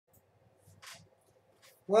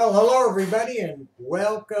Well, hello everybody, and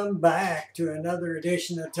welcome back to another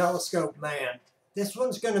edition of TelescopeMan. This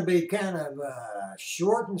one's going to be kind of a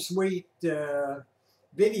short and sweet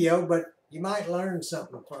video, but you might learn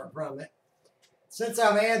something from it. Since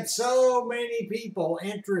I've had so many people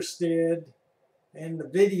interested in the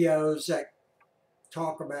videos that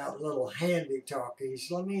talk about little handy talkies,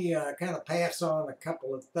 let me kind of pass on a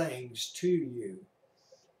couple of things to you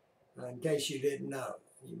in case you didn't know.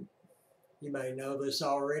 You may know this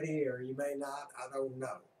already, or you may not. I don't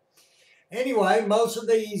know. Anyway, most of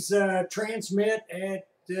these transmit at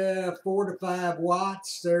 4 to 5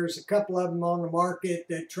 watts. There's a couple of them on the market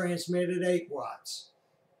that transmit at 8 watts.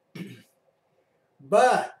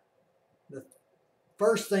 But the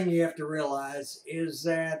first thing you have to realize is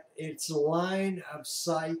that it's line of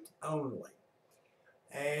sight only.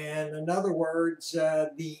 And in other words,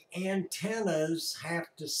 the antennas have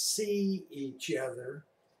to see each other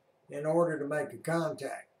in order to make a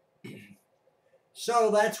contact. So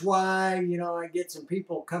that's why, I get some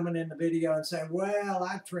people coming in the video and say, well,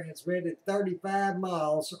 I transmitted 35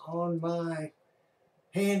 miles on my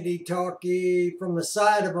Handi Talkie from the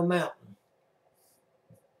side of a mountain.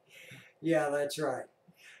 Yeah, that's right.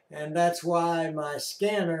 And that's why my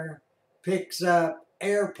scanner picks up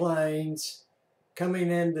airplanes coming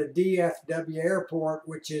into DFW Airport,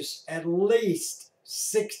 which is at least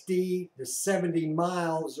 60 to 70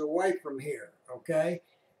 miles away from here, okay?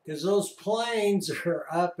 Because those planes are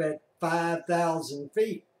up at 5,000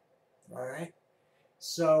 feet, all right?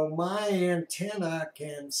 So my antenna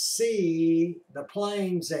can see the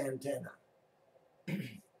plane's antenna.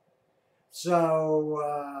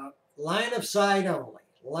 So line of sight only,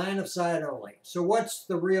 line of sight only. So what's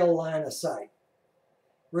the real line of sight?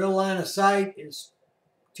 Real line of sight is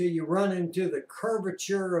till you run into the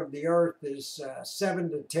curvature of the earth is 7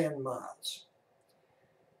 to 10 miles.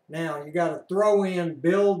 Now, you got to throw in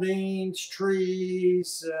buildings,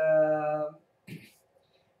 trees,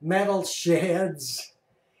 metal sheds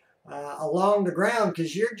along the ground,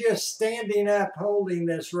 because you're just standing up holding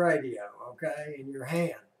this radio, okay, in your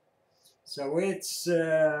hand. So it's,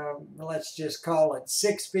 let's just call it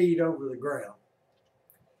 6 feet over the ground,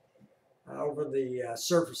 over the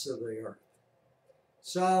surface of the earth.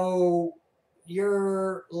 So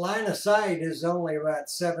your line of sight is only about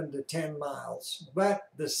 7 to 10 miles, but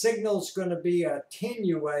the signal's going to be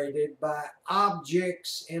attenuated by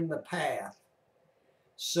objects in the path.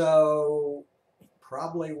 So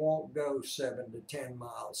probably won't go 7 to 10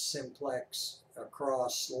 miles simplex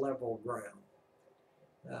across level ground.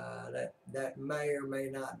 That may or may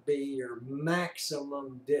not be your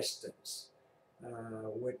maximum distance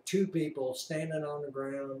with 2 people standing on the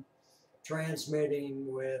ground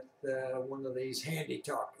transmitting with one of these Handi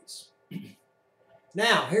Talkies.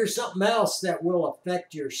 Now, here's something else that will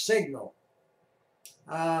affect your signal.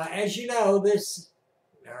 As you know, this,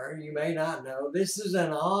 or you may not know, this is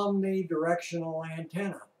an omnidirectional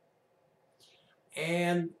antenna.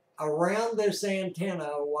 And around this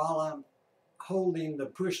antenna, while I'm holding the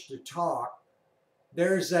push to talk,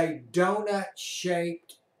 there's a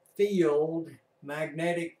donut-shaped field,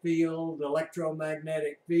 magnetic field,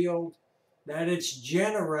 electromagnetic field, that it's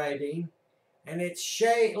generating, and its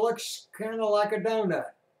shape looks kind of like a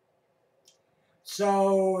donut.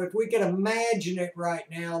 So if we can imagine it right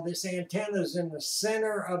now, this antenna is in the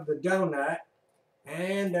center of the donut,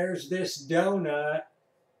 and there's this donut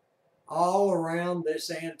all around this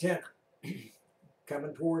antenna,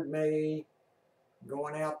 coming toward me,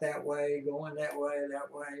 going out that way, going that way,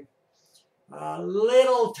 that way. A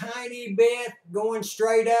little tiny bit going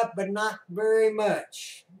straight up, but not very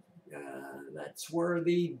much. That's where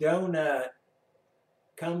the donut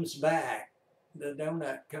comes back. The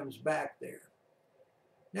donut comes back there.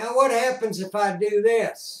 Now what happens if I do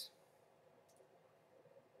this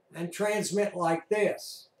and transmit like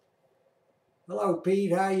this? Hello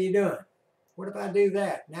Pete, how you doing? What if I do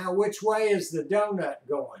that? Now which way is the donut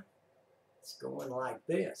going? It's going like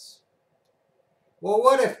this. Well,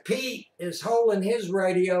 what if Pete is holding his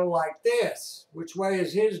radio like this? Which way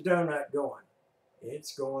is his donut going?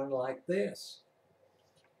 It's going like this.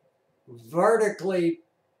 Vertically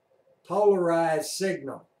polarized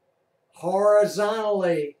signal,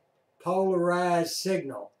 horizontally polarized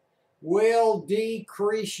signal will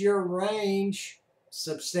decrease your range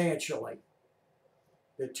substantially.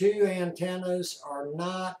 The 2 antennas are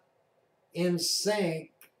not in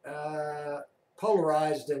sync,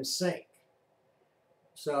 polarized in sync.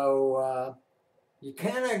 So you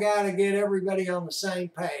kind of got to get everybody on the same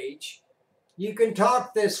page. You can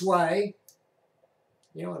talk this way,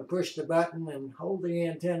 and push the button and hold the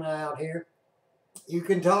antenna out here. You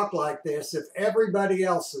can talk like this if everybody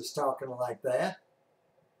else is talking like that.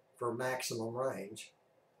 for maximum range.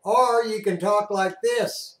 Or you can talk like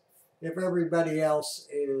this if everybody else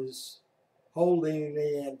is holding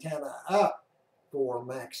the antenna up for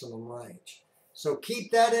maximum range. So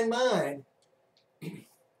keep that in mind.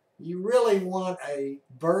 You really want a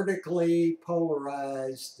vertically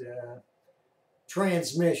polarized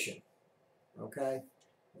transmission, okay?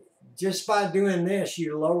 Just by doing this,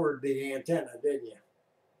 you lowered the antenna, didn't you?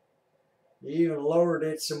 You even lowered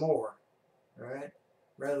it some more, all right,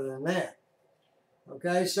 rather than that.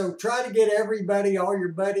 Okay, so try to get everybody, all your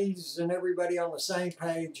buddies and everybody on the same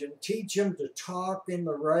page and teach them to talk in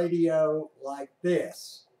the radio like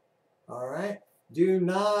this, all right? Do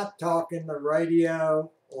not talk in the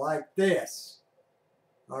radio like this,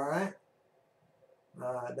 all right?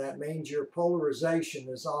 That means your polarization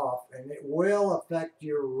is off and it will affect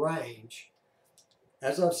your range.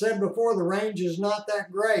 As I've said before, the range is not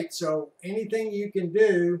that great, so anything you can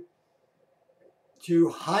do to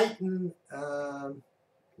heighten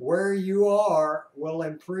where you are will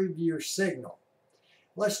improve your signal.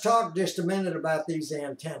 Let's talk just a minute about these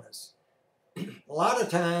antennas. A lot of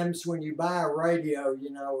times when you buy a radio,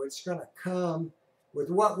 you know, it's going to come with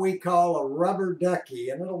what we call a rubber ducky,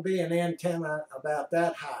 and it'll be an antenna about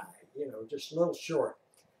that high, you know, just a little short.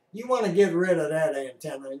 You want to get rid of that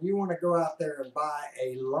antenna, and you want to go out there and buy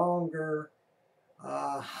a longer,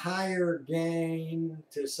 higher gain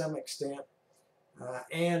to some extent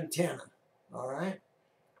antenna, all right?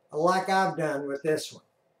 Like I've done with this one,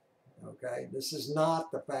 okay? This is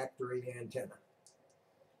not the factory antenna.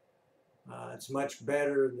 It's much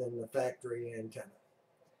better than the factory antenna.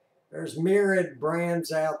 There's myriad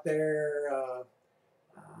brands out there,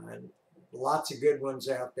 and lots of good ones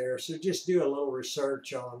out there. So just do a little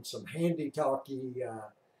research on some Handi Talkie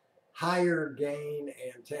higher gain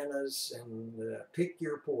antennas and pick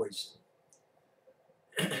your poison.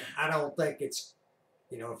 I don't think it's,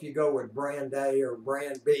 you know, if you go with brand A or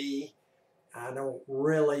brand B, I don't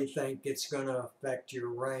really think it's going to affect your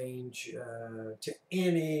range to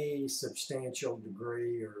any substantial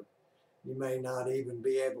degree, or you may not even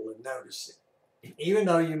be able to notice it, even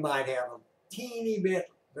though you might have a teeny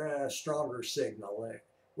bit stronger signal.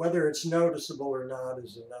 Whether it's noticeable or not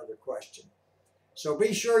is another question. So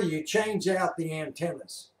be sure you change out the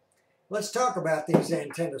antennas. Let's talk about these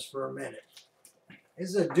antennas for a minute. This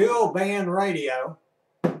is a dual band radio,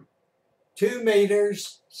 2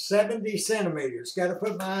 meters, 70 centimeters. Got to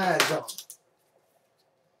put my eyes on.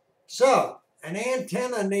 So an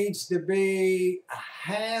antenna needs to be a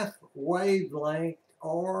half wavelength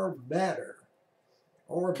or better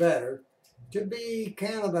to be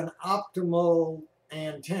kind of an optimal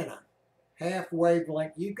antenna. Half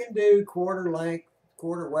wavelength. You can do quarter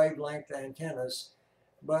wavelength antennas,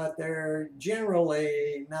 but they're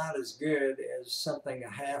generally not as good as something a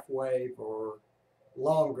half wave or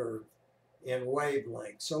longer in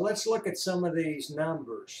wavelength. So let's look at some of these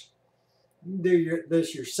numbers. Do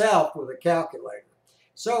this yourself with a calculator.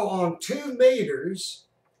 So on 2 meters,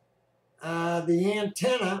 the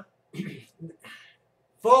antenna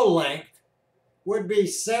full length would be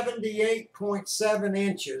 78.7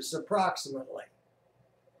 inches approximately.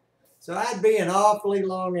 So that'd be an awfully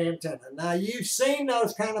long antenna. Now you've seen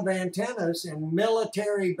those kind of antennas in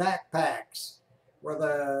military backpacks where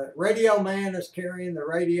the radio man is carrying the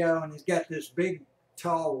radio and he's got this big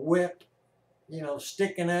tall whip, you know,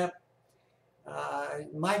 sticking up.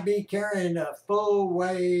 Might be carrying a full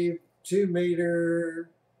wave 2 meter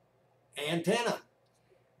antenna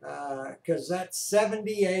because that's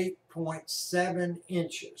 78.7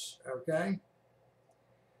 inches, okay?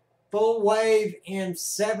 Full wave in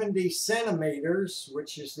 70 centimeters,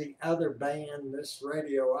 which is the other band this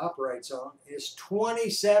radio operates on, is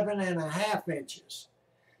 27.5 inches.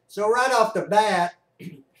 So right off the bat,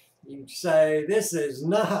 you say this is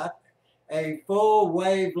not a full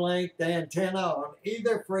wavelength antenna on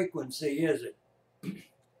either frequency, is it?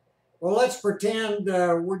 Well, let's pretend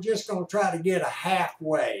we're just going to try to get a half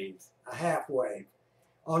wave.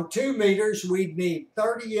 On 2 meters, we'd need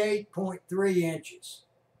 38.3 inches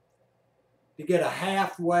to get a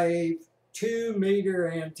half wave 2 meter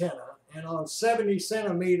antenna. And on 70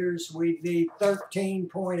 centimeters, we'd need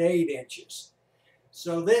 13.8 inches.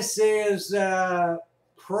 So this is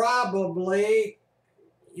probably,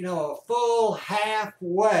 you know, a full half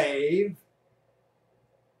wave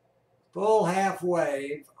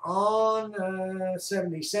on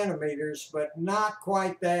 70 centimeters, but not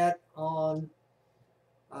quite that on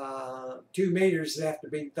 2 meters. They have to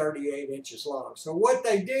be 38 inches long. So what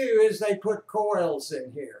they do is they put coils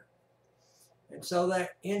in here. And so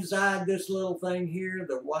that inside this little thing here,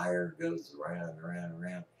 the wire goes around,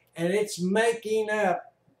 and it's making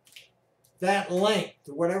up that length,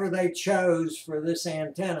 whatever they chose for this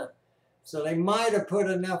antenna. So they might have put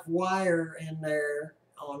enough wire in there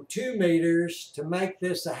on 2 meters to make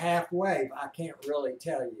this a half wave. I can't really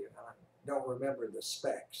tell you. I don't remember the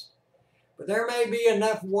specs. But there may be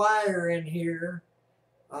enough wire in here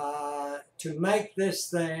to make this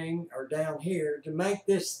thing, or down here, to make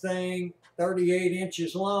this thing 38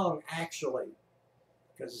 inches long, actually,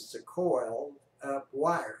 because it's a coil of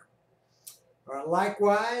wire.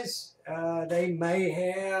 Likewise, they may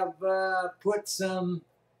have put some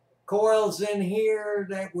coils in here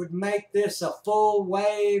that would make this a full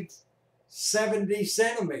wave 70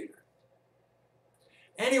 centimeter.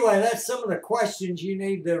 Anyway, that's some of the questions you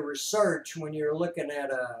need to research when you're looking at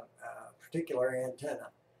a particular antenna.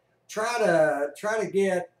 Try to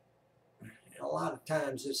get, a lot of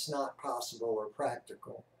times it's not possible or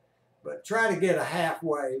practical, but try to get a half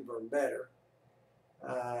wave or better.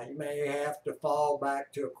 You may have to fall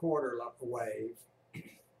back to a quarter wave.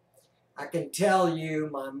 I can tell you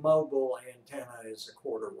my mobile antenna is a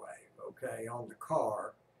quarter wave, okay, on the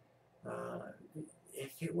car.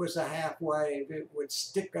 If it was a half wave, it would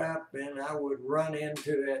stick up and I would run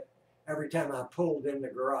into it every time I pulled in the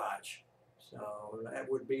garage. So that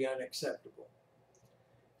would be unacceptable.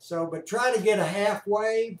 So, but try to get a half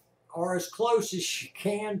wave or as close as you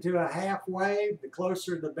can to a half wave. The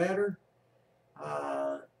closer the better.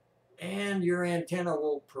 And your antenna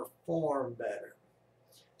will perform better.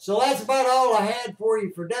 So that's about all I had for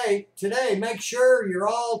you for today. Make sure you're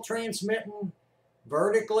all transmitting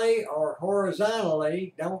vertically or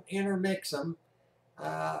horizontally. Don't intermix them.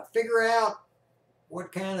 Figure out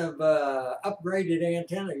what kind of upgraded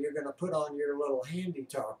antenna you're going to put on your little Handi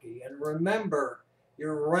Talkie. And remember,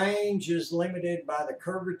 your range is limited by the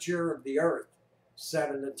curvature of the earth,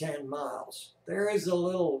 7 to 10 miles. There is a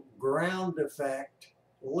little ground effect,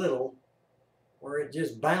 where it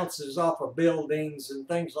just bounces off of buildings and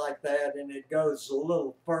things like that, and it goes a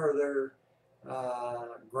little further,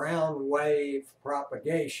 ground wave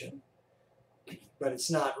propagation, but it's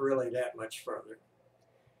not really that much further.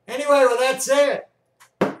 Anyway, well, that's it.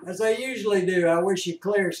 As I usually do, I wish you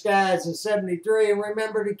clear skies in 73, and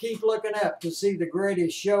remember to keep looking up to see the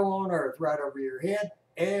greatest show on earth right over your head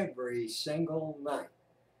every single night.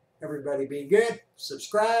 Everybody be good,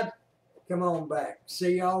 subscribe, come on back.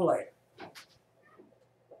 See y'all later.